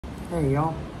Hey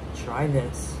y'all, try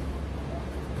this.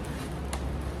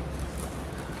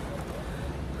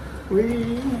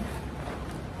 We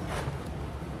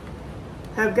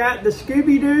have got the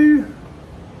Scooby-Doo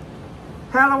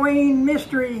Halloween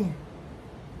mystery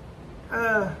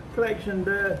collection,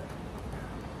 the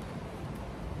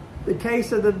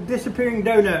case of the disappearing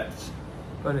donuts.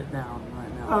 Put it down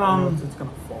right now, or else it's gonna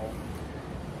fall.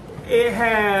 It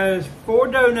has 4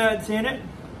 donuts in it.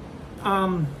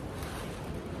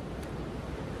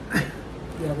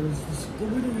 Yeah, there's the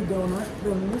Scooby-Doo donut,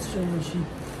 the Mystery Machine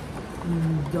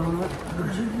donut,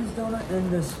 the Jimmy's donut,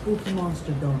 and the Spooky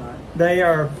Monster donut. They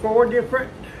are 4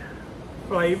 different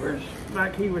flavors,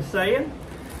 like he was saying.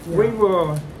 Yeah. We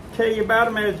will tell you about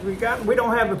them as we got them. We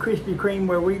don't have a Krispy Kreme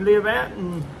where we live at,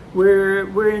 and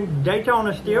we're in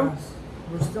Daytona still. Yes,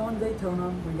 we're still in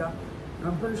Daytona.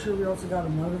 I'm pretty sure we also got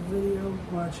another video,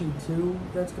 well actually 2,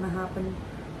 that's gonna happen.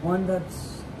 One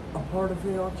that's a part of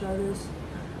the I'll Try This,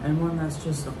 and one that's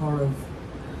just a part of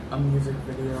a music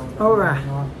video. All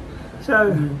right.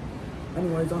 So,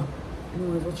 anyways,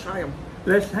 let's try them.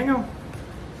 Hang on.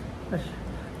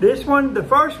 This one, the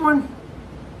first one,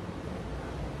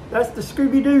 that's the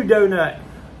Scooby-Doo donut.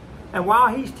 And while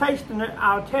he's tasting it,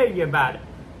 I'll tell you about it.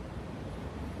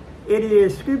 It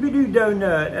is Scooby-Doo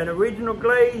donut, an original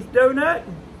glazed donut,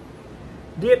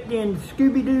 dipped in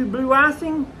Scooby-Doo blue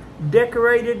icing,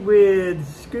 decorated with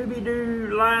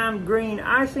Scooby-Doo lime green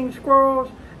icing swirls,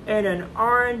 and an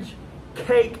orange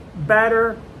cake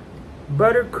batter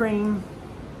buttercream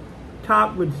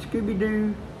topped with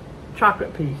Scooby-Doo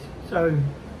chocolate piece. So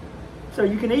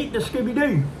you can eat the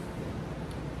Scooby-Doo.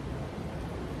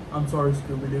 I'm sorry,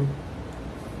 Scooby-Doo.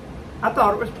 I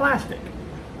thought it was plastic.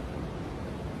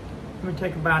 Let me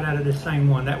take a bite out of this same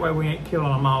one. That way we ain't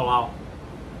killing them all off.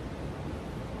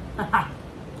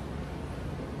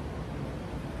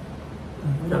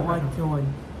 We don't like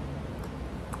killing.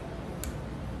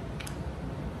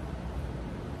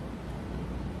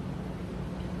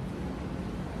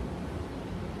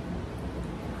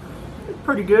 It's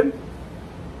pretty good.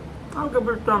 I'll give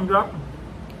it a thumbs up.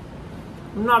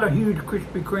 I'm not a huge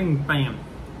Krispy Kreme fan,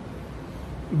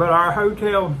 but our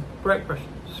hotel breakfast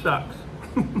sucks.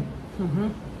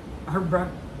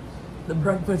 The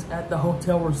breakfast at the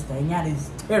hotel we're staying at is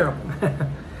terrible.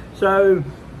 So,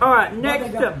 all right,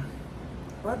 next up.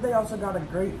 But they also got a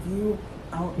great view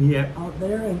out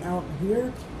there and out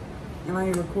here. And I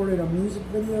recorded a music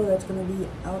video that's going to be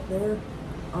out there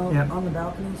on the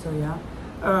balcony, so yeah.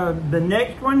 The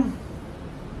next one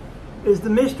is the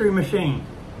Mystery Machine.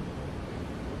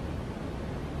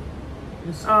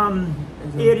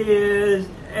 It is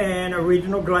an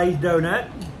original glazed donut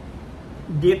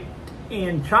dipped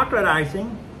in chocolate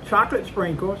icing, chocolate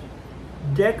sprinkles,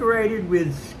 decorated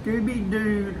with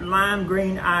Scooby-Doo lime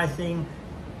green icing,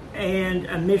 and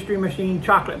a Mystery Machine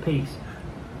chocolate piece.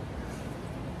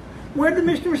 Where'd the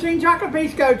Mystery Machine chocolate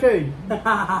piece go to?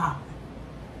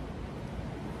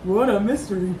 What a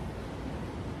mystery.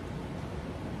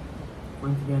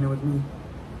 Once again, it was me.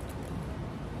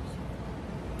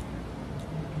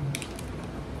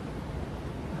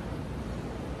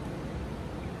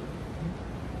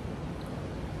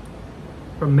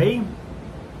 From me,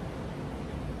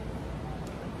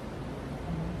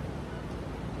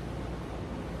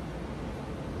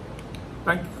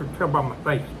 thank you for the trouble on my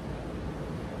face.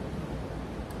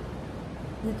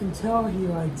 You can tell he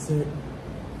likes it.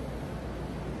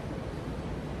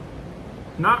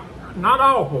 Not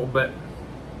awful, but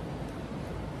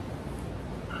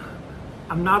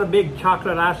I'm not a big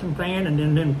chocolate icing fan, and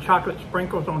then them chocolate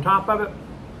sprinkles on top of it.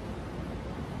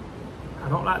 I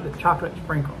don't like the chocolate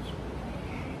sprinkles.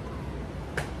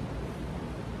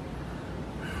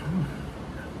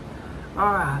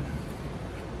 All right.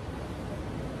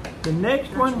 The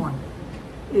next one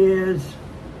is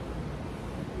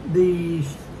the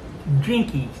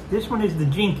Jinkies. This one is the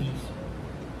Jinkies.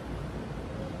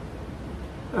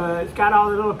 It's got all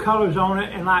the little colors on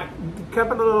it, and like a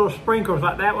couple of little sprinkles.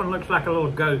 Like that one looks like a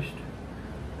little ghost,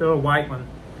 the little white one.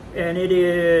 And it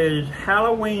is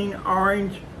Halloween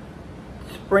orange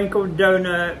sprinkled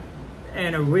donut,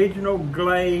 an original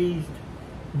glazed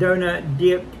donut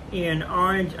dipped in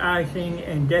orange icing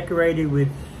and decorated with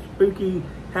spooky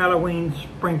Halloween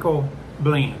sprinkle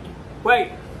blend.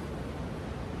 Wait.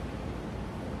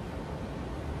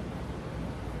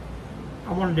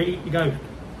 I wanted to eat the ghost.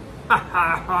 Ha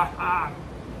ha ha ha.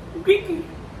 Geeky.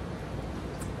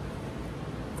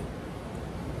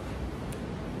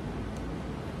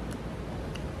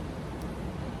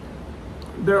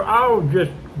 They're all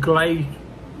just glazed,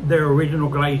 they're original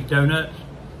glazed donuts.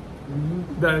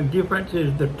 The difference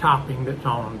is the topping that's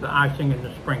on them, the icing and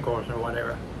the sprinkles or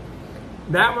whatever.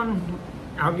 That one,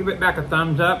 I'll give it back a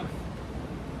thumbs up.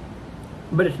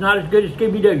 But it's not as good as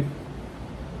Scooby-Doo.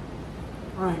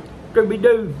 Alright.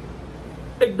 Scooby-Doo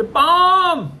is the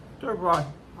bomb! So far.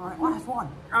 Alright, last one.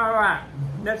 Alright,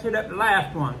 let's hit up the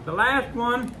last one. The last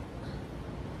one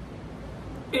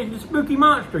is the Spooky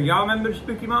Monster. Y'all remember the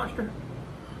Spooky Monster?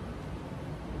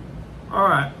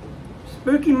 Alright.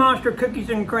 Spooky Monster Cookies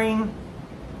and Cream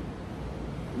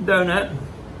Donut.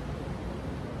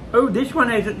 Oh, this one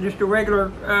isn't just a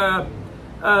regular,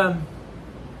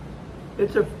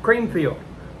 it's a cream filled.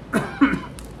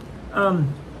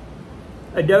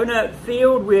 A donut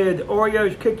filled with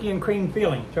Oreo's cookie and cream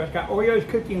filling. So it's got Oreo's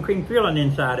cookie and cream filling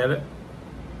inside of it.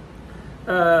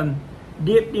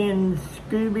 Dipped in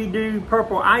Scooby-Doo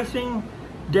purple icing,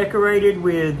 decorated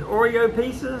with Oreo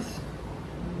pieces,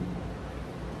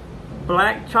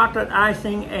 black chocolate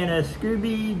icing, and a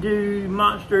Scooby-Doo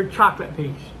monster chocolate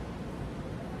piece.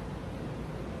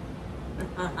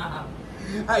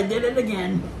 I did it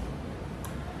again.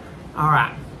 All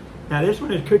right. Now this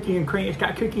one is cookie and cream. It's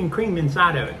got cookie and cream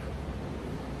inside of it.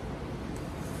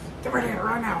 Get rid of it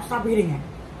right now. Stop eating it.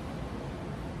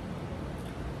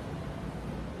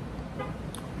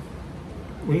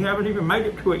 We haven't even made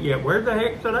it to it yet. Where the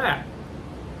heck's it at?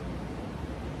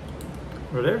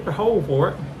 Well, there's the hole for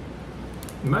it.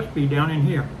 It must be down in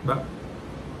here, but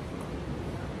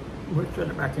we'll set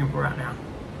it back in for right now.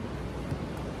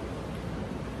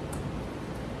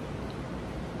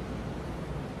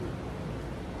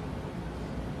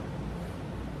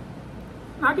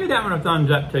 I'll give that one a thumbs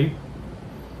up too.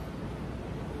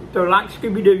 So like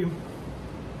Scooby-Doo,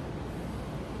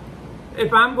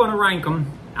 if I'm going to rank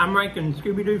them, I'm ranking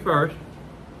Scooby-Doo first.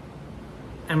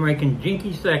 I'm ranking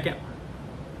Jinky second.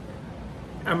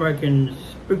 I'm ranking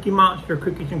Spooky Monster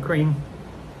Cookies and Cream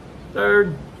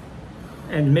third.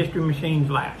 And Mystery Machines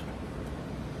last.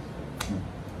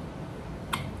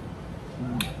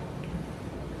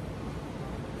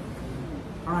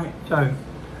 Alright. So,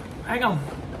 hang on.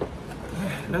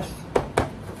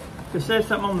 It says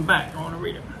something on the back. I want to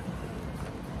read it.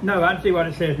 No, I see what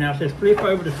it says now. It says flip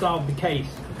over to solve the case.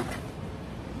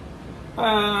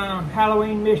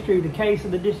 Halloween mystery, the case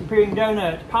of the disappearing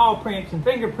donuts, paw prints and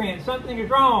fingerprints. Something is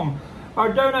wrong.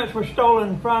 Our donuts were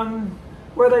stolen from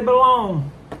where they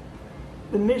belong.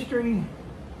 The Mystery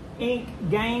Inc.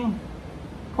 gang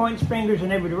points fingers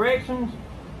in every direction.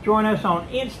 Join us on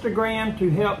Instagram to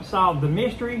help solve the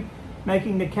mystery,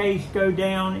 making the case go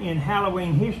down in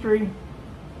Halloween history.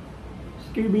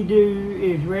 Scooby-Doo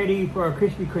is ready for a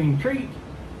Krispy Kreme treat,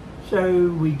 so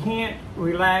we can't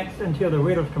relax until the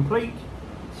riddle's complete.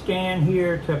 Scan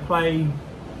here to play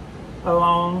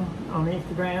along on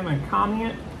Instagram and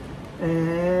comment.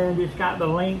 And it's got the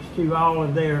links to all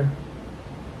of their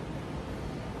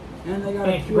and they got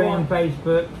Instagram,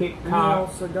 Facebook, and TikTok,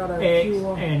 also got a X,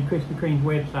 QR. and Krispy Kreme's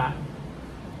website.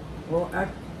 Well,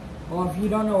 if you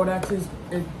don't know what X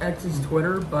is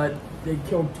Twitter, but they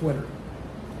killed Twitter.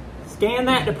 Scan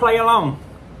that to play along.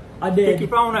 I did. Stick your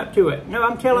phone up to it. No,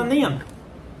 I'm telling them.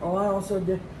 Oh, I also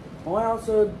did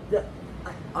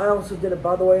it,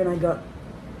 by the way, and I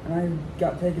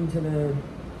got taken to their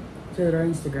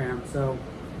Instagram. So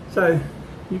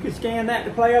you can scan that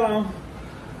to play along.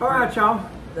 All right, y'all.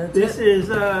 This is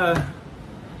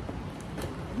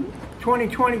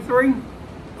 2023.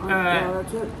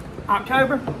 That's it.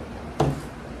 October.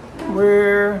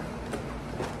 We're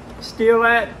still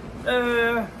at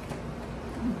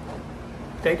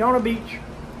Daytona Beach.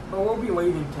 But we'll be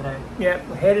leaving today. Yep,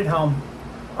 we're headed home.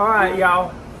 All right,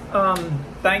 y'all.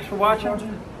 Thanks for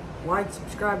watching. Like,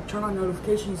 subscribe, turn on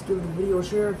notifications, give the video a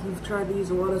share if you've tried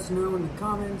these, or let us know in the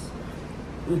comments.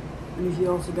 And if you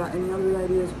also got any other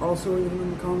ideas, also leave them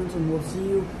in the comments, and we'll see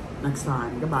you next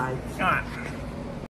time. Goodbye. All right.